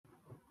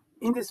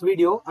In this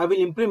video, I will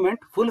implement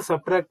full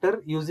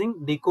subtractor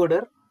using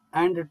decoder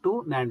and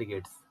two NAND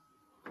gates.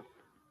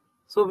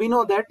 So we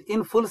know that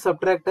in full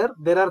subtractor,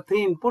 there are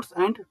 3 inputs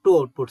and 2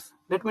 outputs.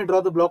 Let me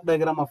draw the block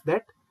diagram of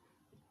that.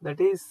 That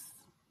is,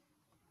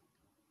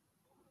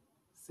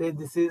 say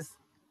this is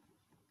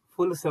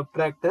full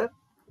subtractor.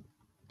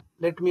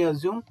 Let me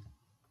assume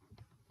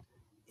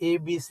A,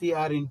 B, C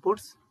are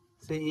inputs.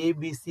 Say A,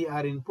 B, C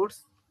are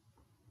inputs.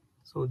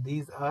 So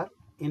these are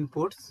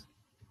inputs.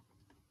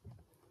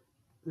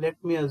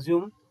 Let me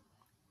assume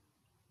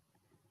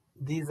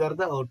these are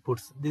the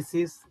outputs. This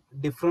is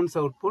difference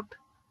output.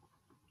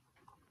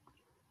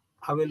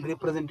 I will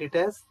represent it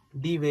as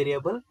D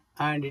variable,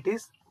 and it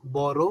is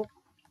borrow.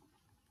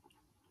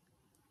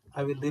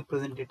 I will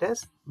represent it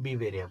as B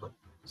variable.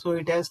 So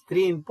it has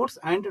 3 inputs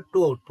and 2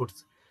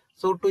 outputs.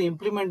 So to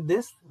implement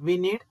this, we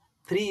need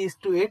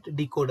 3:8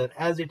 decoder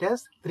as it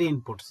has 3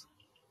 inputs.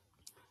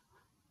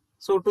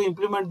 So to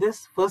implement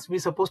this, first we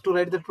supposed to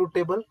write the truth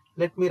table.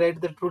 Let me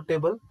write the truth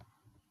table.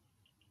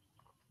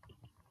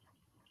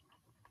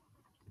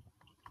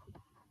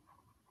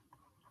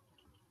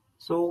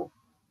 So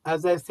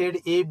as I said,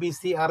 A, B,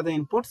 C are the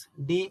inputs,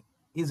 D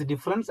is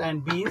difference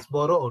and B is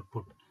borrow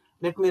output.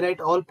 Let me write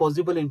all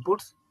possible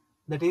inputs.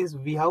 That is,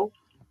 we have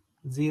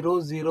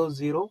 0, 0,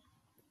 0,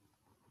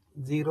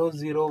 0,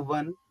 0,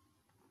 1,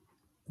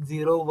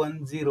 0,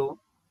 1, 0,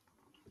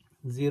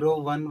 0,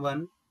 1,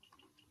 1,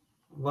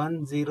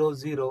 1, 0,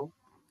 0,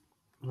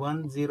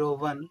 1, 0,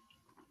 1,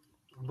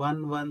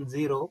 1, 1,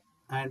 0,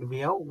 and we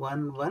have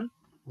 1, 1,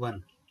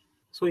 1.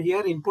 So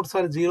here inputs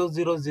are 0,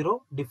 0,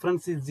 0,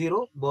 difference is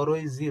 0, borrow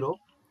is 0.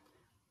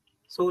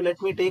 So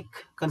let me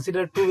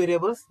consider two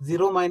variables.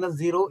 0 minus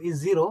 0 is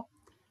 0.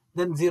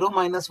 Then 0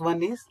 minus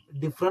 1 is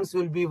difference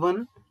will be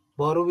 1,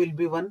 borrow will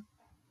be 1.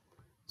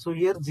 So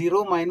here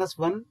 0 minus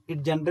 1,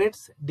 it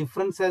generates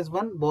difference as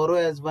 1, borrow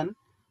as 1,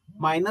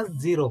 minus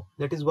 0.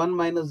 That is 1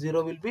 minus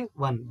 0 will be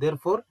 1.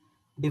 Therefore,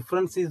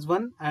 difference is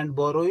 1 and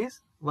borrow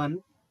is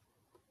 1.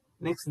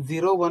 Next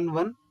 0, 1,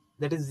 1.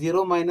 That is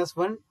 0 minus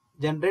 1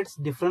 generates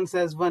difference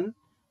as 1,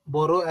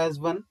 borrow as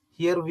 1.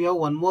 Here we have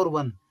one more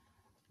 1.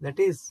 That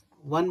is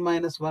 1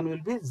 minus 1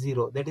 will be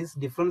 0. That is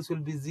difference will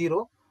be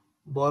 0,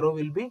 borrow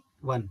will be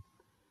 1.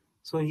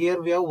 So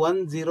here we have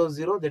 1, 0,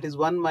 0. That is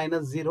 1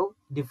 minus 0.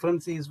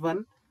 Difference is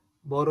 1,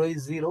 borrow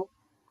is 0.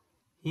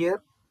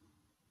 Here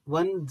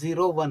 1,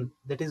 0, 1.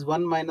 That is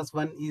 1 minus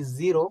 1 is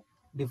 0.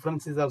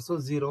 Difference is also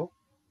 0.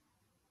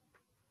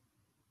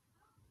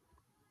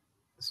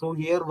 So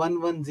here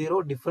 1, 1,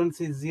 0.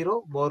 Difference is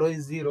 0. Borrow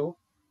is 0.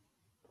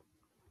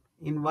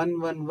 In 1,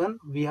 1, 1,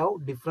 we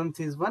have difference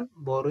is 1.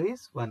 Borrow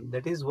is 1.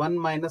 That is 1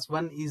 minus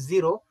 1 is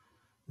 0.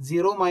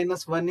 0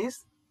 minus 1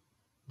 is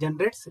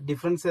generates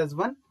difference as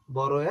 1.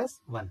 Borrow as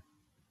 1.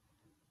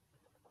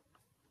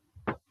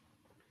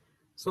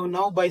 So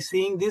now by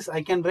seeing this,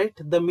 I can write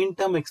the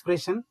minterm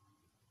expression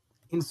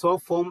in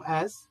soft form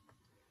as,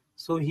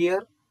 so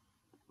here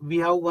we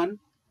have 1,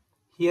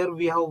 here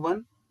we have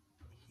 1,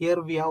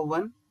 here we have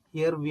 1,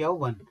 here we have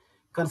 1.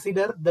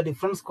 Consider the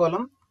difference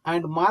column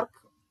and mark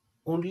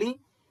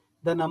only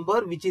the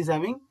number which is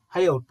having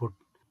high output.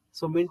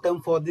 So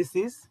minterm for this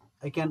is,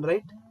 I can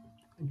write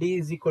D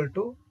is equal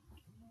to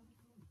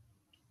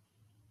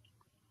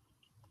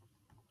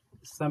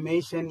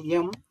summation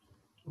M.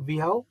 We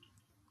have,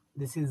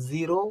 this is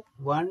 0,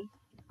 1,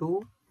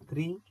 2,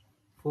 3,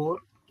 4,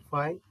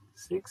 5,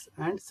 6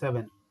 and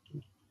 7.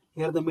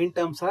 Here the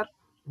minterms are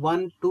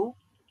 1, 2,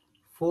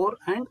 4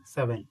 and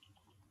 7.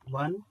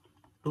 1,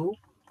 2,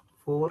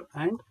 4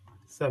 and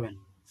 7.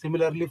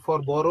 Similarly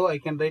for borrow, I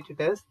can write it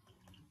as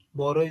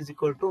borrow is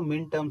equal to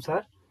minterms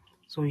are.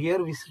 So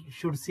here we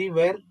should see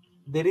where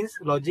there is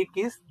logic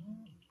is,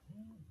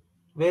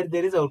 where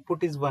there is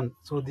output is 1.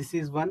 So this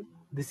is 1,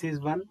 this is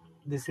 1,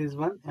 this is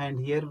 1,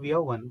 and here we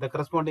have 1. The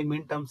corresponding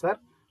minterms are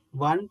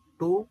 1,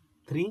 2,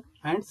 3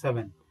 and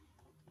 7.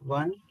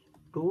 1,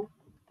 2,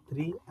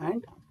 3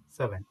 and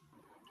 7.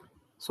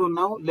 So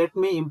now let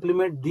me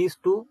implement these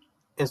two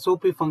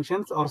SOP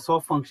functions or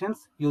soft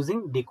functions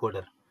using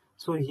decoder.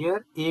 So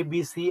here A,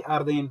 B, C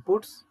are the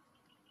inputs.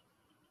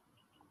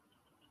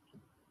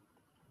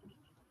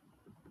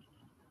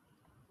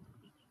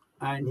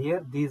 And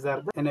here these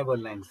are the enable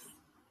lines.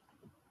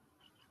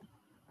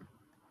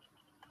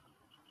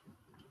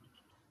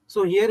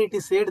 So here it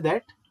is said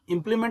that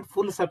implement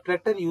full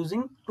subtractor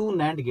using two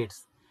NAND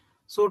gates.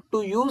 So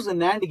to use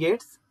NAND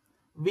gates,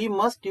 we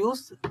must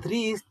use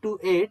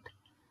 3:8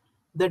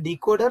 the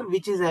decoder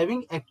which is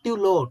having active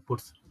low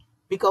outputs,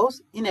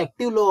 because in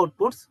active low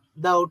outputs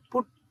the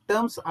output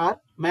terms are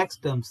max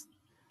terms.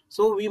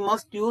 So we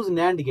must use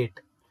NAND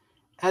gate.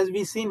 As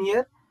we seen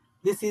here,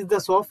 this is the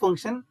soft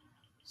function.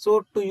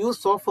 So to use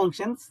soft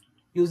functions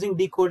using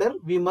decoder,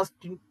 we must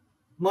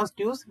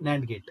use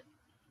NAND gate.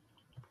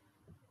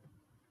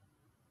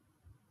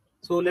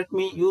 So let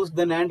me use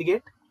the NAND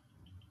gate.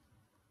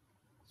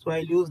 So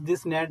I'll use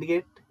this NAND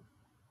gate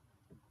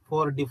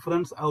for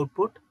difference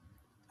output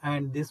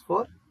and this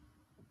for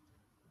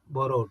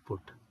borrow output.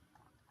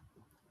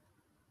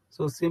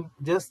 So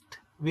just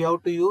we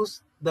have to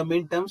use the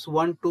min terms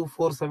 1, 2,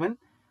 4, 7,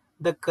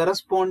 the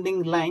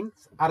corresponding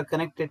lines are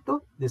connected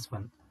to this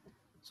one.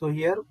 So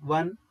here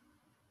 1,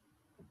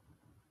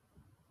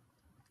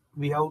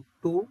 we have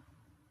 2,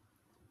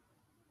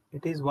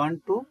 it is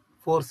 1, 2,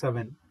 4,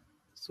 7.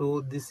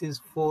 So this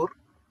is 4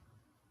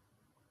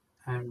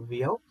 and we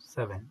have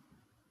 7.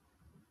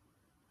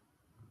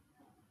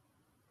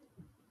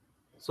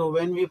 So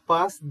when we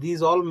pass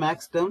these all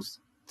max terms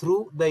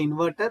through the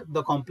inverter,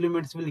 the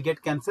complements will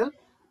get cancelled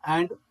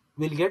and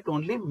we'll get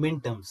only min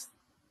terms.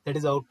 That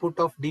is, output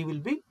of D will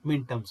be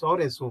min terms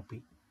or SOP.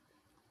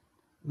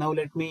 Now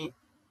let me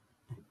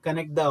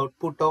connect the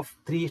output of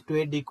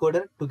 3:8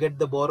 decoder to get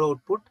the borrow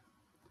output.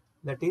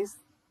 That is,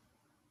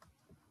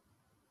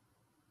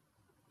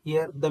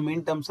 here the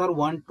min terms are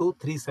 1, 2,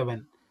 3,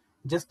 7.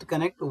 Just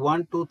connect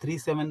 1, 2, 3,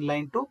 7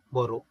 line to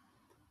borrow.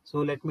 So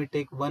let me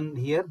take 1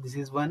 here. This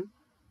is 1.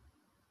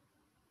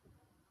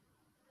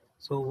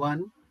 So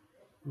 1,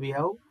 we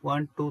have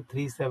 1, 2,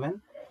 3,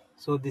 7.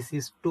 So this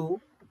is 2.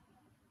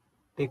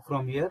 Take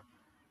from here.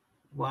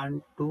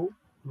 1, 2,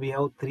 we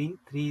have 3.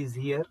 3 is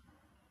here.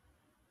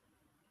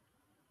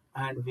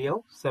 And we have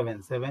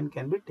 7. 7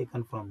 can be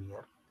taken from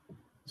here.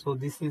 So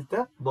this is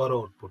the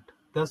borrow output.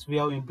 Thus we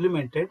have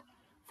implemented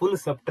full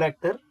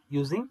subtractor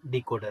using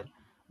decoder.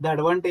 The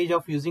advantage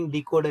of using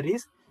decoder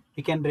is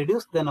we can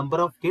reduce the number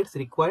of gates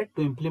required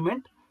to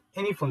implement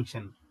any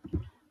function.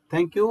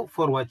 Thank you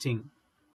for watching.